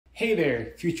Hey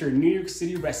there, future New York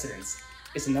City residents.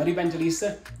 It's.Aneury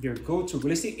Evangelista, your go-to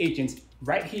real estate agent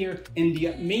right here in the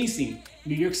amazing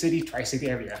New York City tri-state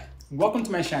area. Welcome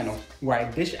to my channel where I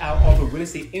dish out all the real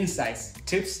estate insights,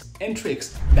 tips, and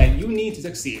tricks that you need to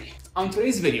succeed. On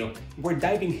today's video, we're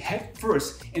diving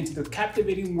headfirst into the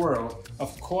captivating world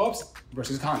of co-ops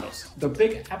versus condos. The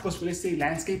Big Apple's real estate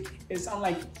landscape is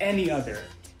unlike any other,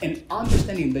 and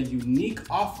understanding the unique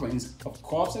offerings of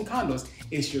co-ops and condos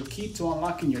is your key to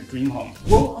unlocking your dream home.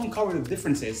 We'll uncover the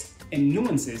differences and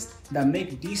nuances that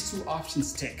make these two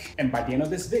options tick. And by the end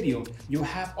of this video, you'll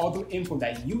have all the info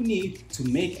that you need to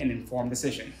make an informed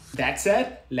decision. That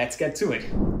said, let's get to it.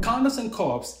 Condos and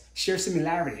co-ops share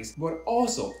similarities, but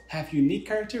also have unique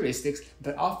characteristics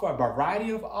that offer a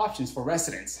variety of options for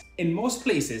residents. In most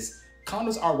places,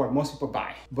 condos are what most people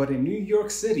buy, but in New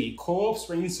York City, co-ops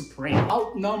reign supreme,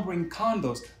 outnumbering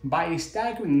condos by a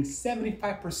staggering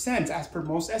 75% as per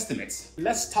most estimates.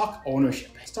 Let's talk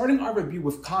ownership. Starting our review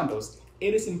with condos,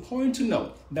 it is important to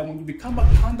note that when you become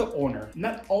a condo owner,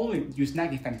 not only do you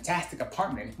snag a fantastic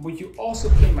apartment, but you also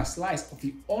claim a slice of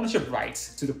the ownership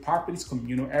rights to the property's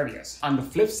communal areas. On the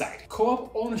flip side,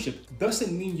 co-op ownership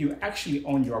doesn't mean you actually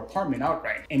own your apartment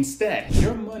outright. Instead,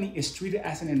 your money is treated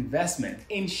as an investment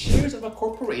in shares of a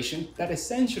corporation that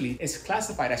essentially is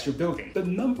classified as your building. The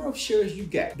number of shares you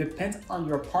get depends on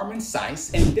your apartment size,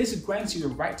 and this grants you the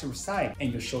right to reside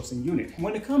in your chosen unit.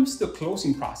 When it comes to the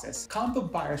closing process, condo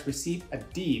buyers receive a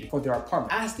deed for their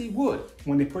apartment as they would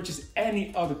when they purchase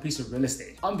any other piece of real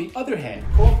estate. On the other hand,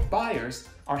 co-op buyers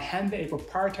are handed a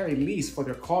proprietary lease for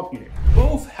their co-op unit.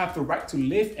 Both have the right to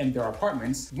live in their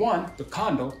apartments, one, the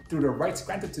condo, through the rights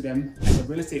granted to them as a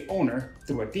real estate owner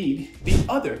through a deed, the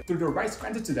other through the rights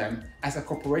granted to them as a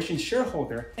corporation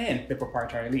shareholder and the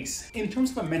proprietary lease. In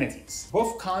terms of amenities,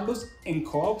 both condos and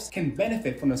co-ops can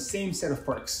benefit from the same set of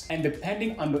perks, and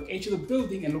depending on the age of the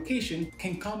building and location,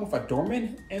 can come with a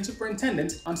doorman and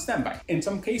superintendent on standby. In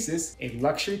some cases, a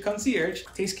luxury concierge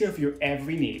takes care of your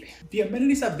every need. The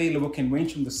amenities available can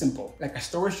range from the simple, like a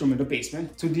storage room in the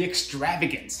basement, to the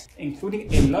extravagant,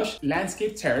 including a lush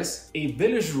landscape terrace, a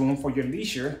village room for your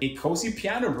leisure, a cozy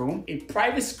piano room, a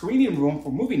private screening room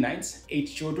for movie nights, a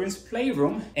children's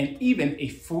playroom, and even a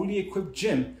fully equipped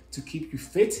gym to keep you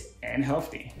fit and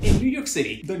healthy. In New York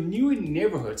City, the newer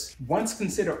neighborhoods, once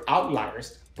considered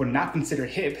outliers but not considered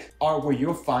hip, are where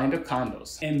you'll find the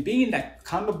condos. And being that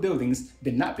condo buildings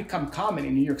did not become common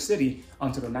in New York City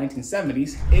until the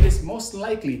 1970s, it is most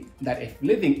likely that if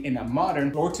living in a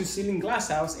modern floor-to-ceiling glass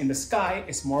house in the sky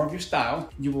is more of your style,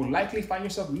 you will likely find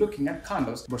yourself looking at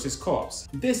condos versus co-ops.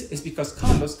 This is because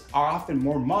condos are often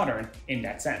more modern in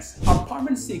that sense.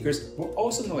 Apartment seekers will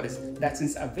also notice that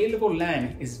since available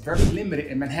land is very limited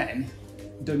in Manhattan,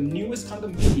 the newest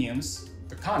condominiums,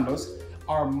 the condos,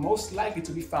 are most likely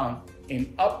to be found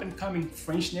in up-and-coming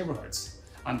fringe neighborhoods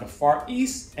on the far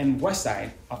east and west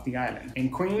side of the island. In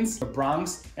Queens, the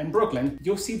Bronx, and Brooklyn,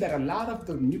 you'll see that a lot of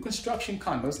the new construction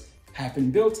condos have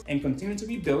been built and continue to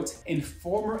be built in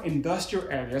former industrial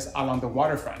areas along the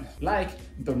waterfront, like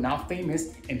the now famous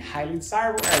and highly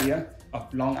desirable area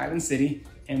of Long Island City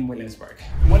and Williamsburg.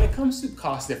 When it comes to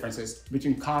cost differences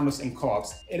between condos and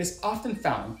co-ops, it is often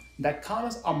found that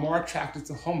condos are more attractive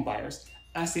to home buyers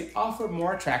as they offer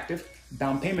more attractive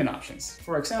down payment options.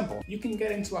 For example, you can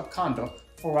get into a condo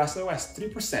for as low as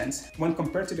 3% when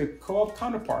compared to the co-op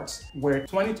counterparts where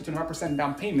 20 to 25%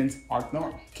 down payments are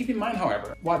normal. Keep in mind,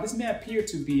 however, while this may appear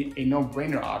to be a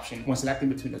no-brainer option when selecting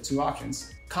between the two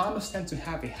options, condos tend to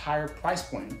have a higher price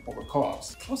point over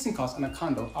co-ops. Closing costs on a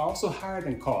condo are also higher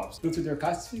than co-ops due to their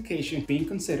classification being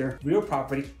considered real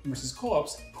property versus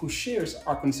co-ops whose shares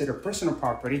are considered personal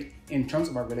property in terms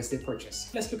of a real estate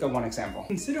purchase. Let's look at one example.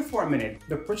 Consider for a minute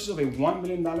the purchase of a $1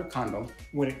 million condo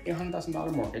with an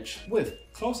 $800,000 mortgage. With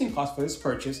closing costs for this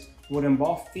purchase would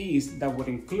involve fees that would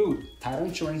include title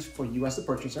insurance for you as the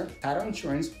purchaser, title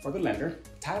insurance for the lender,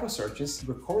 title searches,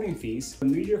 recording fees, the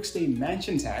New York State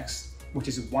mansion tax, which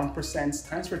is 1%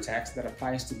 transfer tax that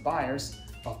applies to buyers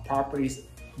of properties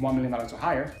 $1 million or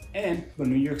higher, and the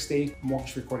New York State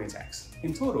mortgage recording tax.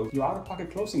 In total, your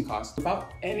out-of-pocket closing costs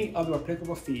without any other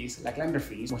applicable fees like lender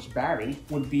fees, which vary,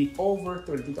 would be over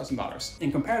 $32,000.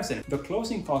 In comparison, the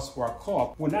closing costs for a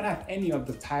co-op would not have any of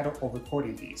the title or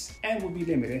recording fees and would be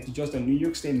limited to just the New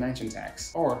York State mansion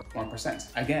tax, or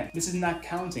 1%. Again, this is not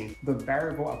counting the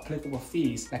variable applicable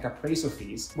fees like appraisal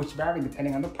fees, which vary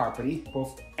depending on the property,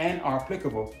 and are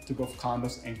applicable to both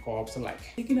condos and co-ops alike.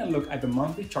 Taking a look at the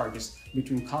monthly charges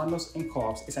between condos and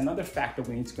co-ops is another factor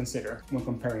we need to consider when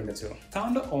comparing the two.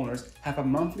 Condo owners have a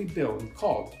monthly bill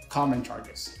called common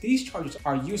charges. These charges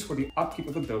are used for the upkeep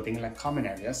of the building, like common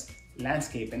areas,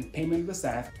 landscaping, payment of the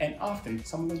staff, and often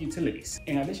some of the utilities.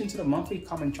 In addition to the monthly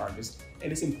common charges,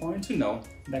 it is important to know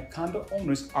that condo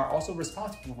owners are also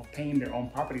responsible for paying their own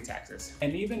property taxes.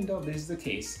 And even though this is the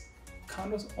case,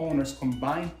 condo owners'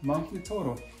 combined monthly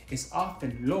total is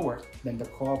often lower than the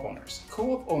co-op owners.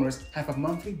 Co-op owners have a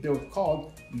monthly bill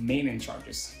called maintenance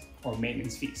charges or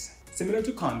maintenance fees. Similar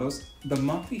to condos, the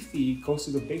monthly fee goes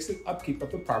to the basic upkeep of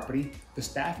the property, the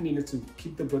staff needed to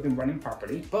keep the building running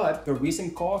properly, but the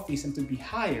reason co-op fees tend to be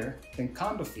higher than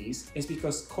condo fees is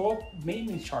because co-op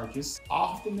maintenance charges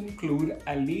often include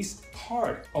at least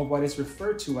part of what is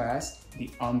referred to as the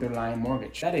underlying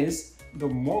mortgage. That is, the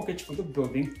mortgage for the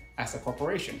building as a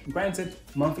corporation. Granted,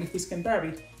 monthly fees can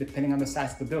vary depending on the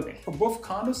size of the building. For both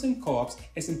condos and co-ops,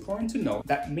 it's important to note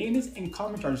that maintenance and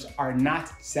common charges are not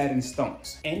set in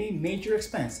stones. Any major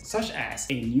expense, such as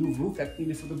a new roof that's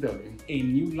needed for the building, a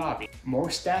new lobby, more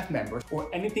staff members, or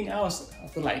anything else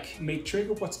of the like, may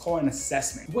trigger what's called an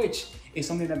assessment, which is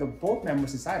something that the board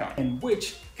members decide on and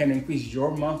which can increase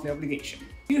your monthly obligation.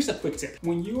 Here's a quick tip.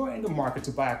 When you are in the market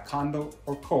to buy a condo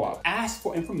or co-op, ask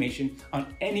for information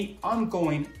on any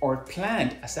ongoing or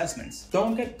planned assessments.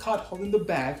 Don't get caught holding the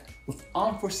bag with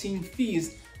unforeseen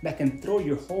fees that can throw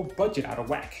your whole budget out of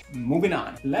whack. Moving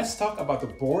on, let's talk about the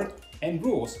board and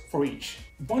rules for each.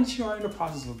 Once you are in the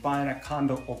process of buying a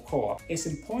condo or co-op, it's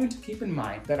important to keep in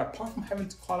mind that apart from having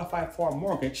to qualify for a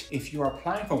mortgage if you are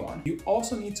applying for one, you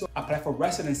also need to apply for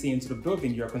residency into the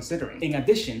building you're considering. In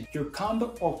addition, your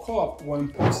condo or co-op will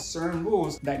impose certain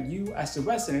rules that you as the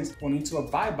residents will need to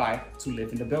abide by to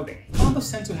live in the building.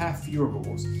 Condos tend to have fewer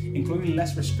rules, including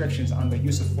less restrictions on the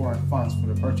use of foreign funds for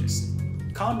the purchase.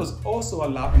 Condos also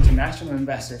allow international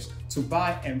investors to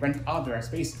buy and rent out their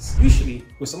spaces, usually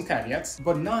with some caveats,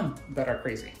 but none that are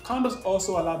crazy. Condos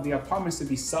also allow the apartments to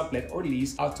be sublet or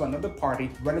leased out to another party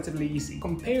relatively easy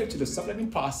compared to the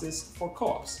subletting process for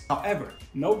co-ops. However,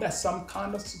 note that some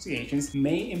condo associations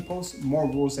may impose more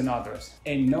rules than others,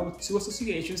 and no two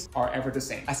associations are ever the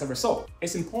same. As a result,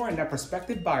 it's important that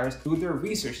prospective buyers do their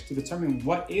research to determine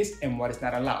what is and what is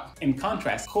not allowed. In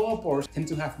contrast, co-op boards tend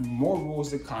to have more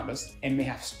rules than condos and may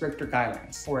have stricter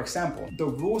guidelines. For example, the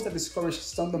rules that discourage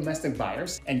some domestic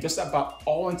buyers and just about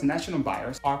all international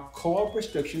buyers are co-op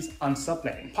restrictions on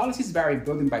subletting. Policies vary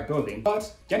building by building,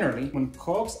 but generally, when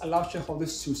co-ops allow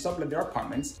shareholders to sublet their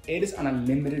apartments, it is on a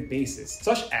limited basis,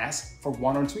 such as for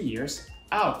 1 or 2 years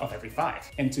out of every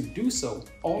 5. And to do so,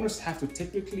 owners have to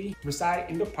typically reside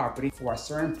in the property for a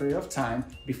certain period of time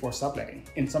before subletting,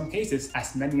 in some cases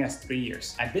as many as 3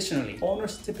 years. Additionally,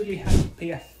 owners typically have to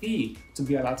pay a fee to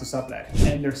be allowed to sublet,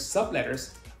 and their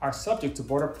subletters are subject to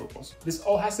board approvals. This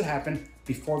all has to happen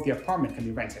before the apartment can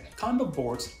be rented. Condo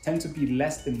boards tend to be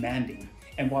less demanding,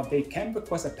 and while they can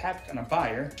request a package on a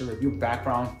buyer to review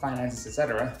background, finances,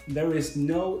 etc., there is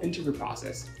no interview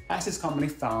process, as is commonly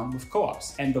found with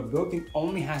co-ops, and the building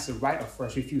only has the right of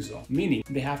first refusal, meaning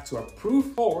they have to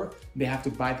approve or they have to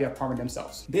buy the apartment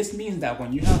themselves. This means that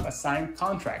when you have a signed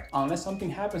contract, unless something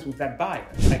happens with that buyer,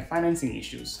 like financing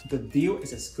issues, the deal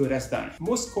is as good as done.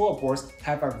 Most co-op boards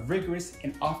have a rigorous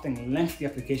and often lengthy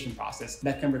application process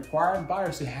that can require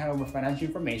buyers to hand over financial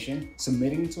information,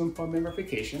 submitting to employment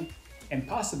verification, and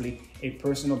possibly a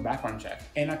personal background check.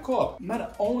 In a co-op,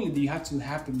 not only do you have to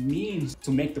have the means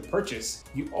to make the purchase,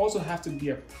 you also have to be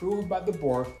approved by the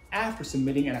board after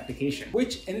submitting an application,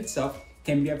 which in itself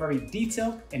can be a very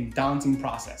detailed and daunting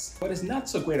process. What is not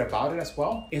so great about it as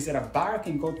well is that a buyer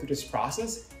can go through this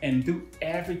process and do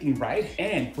everything right,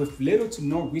 and with little to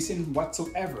no reason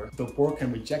whatsoever, the board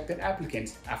can reject that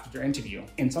applicant after their interview.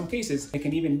 In some cases, they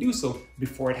can even do so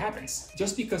before it happens,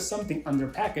 just because something on their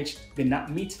package did not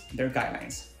meet their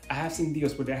guidelines. I have seen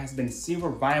deals where there has been zero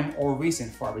rhyme or reason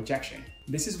for a rejection.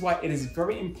 This is why it is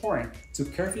very important to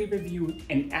carefully review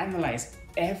and analyze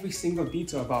every single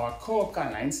detail about our co-op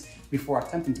guidelines before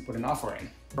attempting to put an offer in.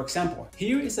 For example,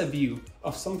 here is a view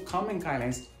of some common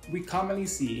guidelines we commonly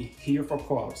see here for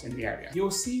co-ops in the area.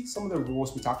 You'll see some of the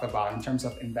rules we talked about in terms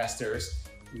of investors,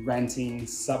 renting,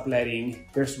 subletting.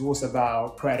 There's rules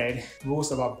about credit,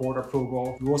 rules about board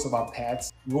approval, rules about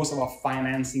pets, rules about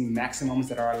financing maximums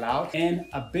that are allowed, and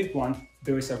a big one,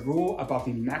 there is a rule about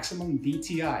the maximum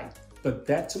DTI, the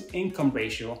debt to income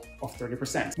ratio of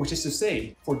 30%, which is to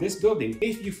say, for this building,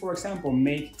 if you, for example,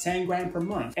 make 10 grand per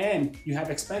month and you have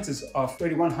expenses of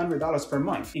 $3,100 per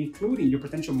month, including your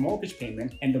potential mortgage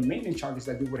payment and the maintenance charges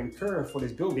that you would incur for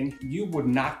this building, you would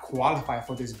not qualify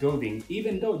for this building,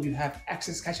 even though you have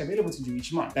excess cash available to you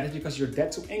each month. That is because your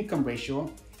debt to income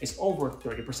ratio is over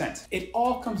 30%. It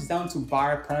all comes down to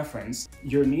buyer preference,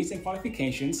 your needs and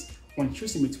qualifications, when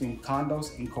choosing between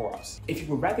condos and co-ops. If you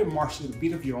would rather march to the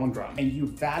beat of your own drum and you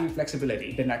value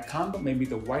flexibility, then a condo may be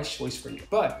the wise choice for you.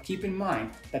 But keep in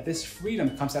mind that this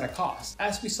freedom comes at a cost.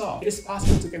 As we saw, it is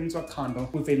possible to get into a condo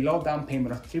with a low down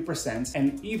payment of 3%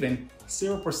 and even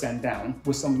 0% down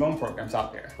with some loan programs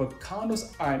out there. But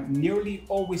condos are nearly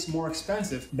always more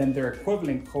expensive than their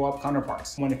equivalent co-op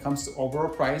counterparts when it comes to overall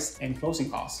price and closing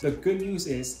costs. The good news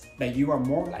is that you are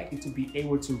more likely to be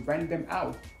able to rent them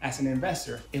out as an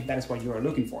investor if that is what you are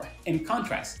looking for. In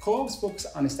contrast, co-ops focus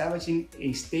on establishing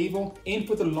a stable and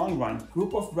for the long run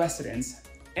group of residents,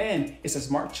 and it's a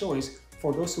smart choice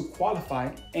for those who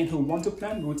qualify and who want to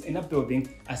plant roots in a building,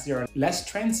 as they are less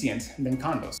transient than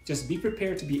condos. Just be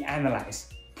prepared to be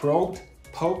analyzed, probed,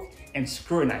 poked, and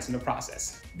scrutinized in the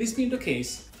process. This being the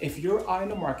case, if you're out in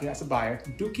the market as a buyer,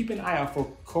 do keep an eye out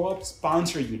for co-op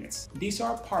sponsor units. These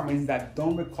are apartments that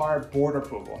don't require board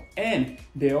approval, and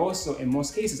they also, in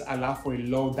most cases, allow for a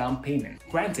low down payment.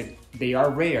 Granted, they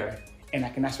are rare, and I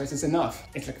cannot stress this enough.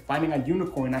 It's like finding a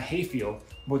unicorn in a hayfield,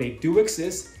 but they do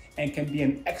exist and can be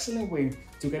an excellent way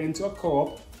to get into a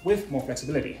co-op with more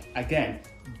flexibility. Again,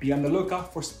 be on the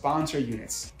lookout for sponsor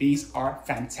units. These are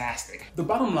fantastic. The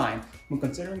bottom line when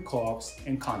considering co-ops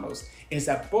and condos is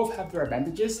that both have their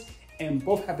advantages and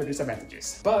both have their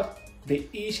disadvantages, but they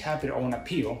each have their own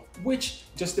appeal, which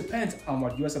just depends on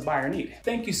what you as a buyer need.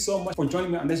 Thank you so much for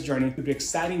joining me on this journey through the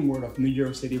exciting world of New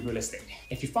York City real estate.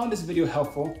 If you found this video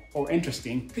helpful or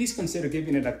interesting, please consider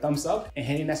giving it a thumbs up and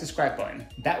hitting that subscribe button.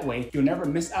 That way, you'll never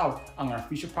miss out on our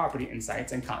future property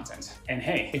insights and content. And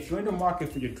hey, if you're in the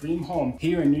market for your dream home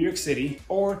here in New York City,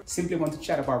 or simply want to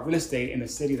chat about real estate in a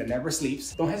city that never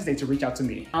sleeps, don't hesitate to reach out to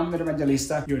me. I'm Mr.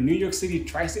 Evangelista, your New York City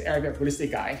tri-state area real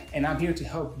estate guide, and I'm here to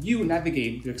help you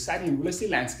navigate the exciting real estate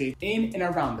landscape in and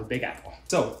around the Big Apple.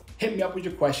 So hit me up with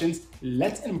your questions.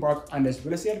 Let's embark on this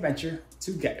real estate adventure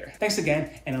together. Thanks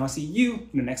again, and I'll see you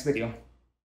in the next video.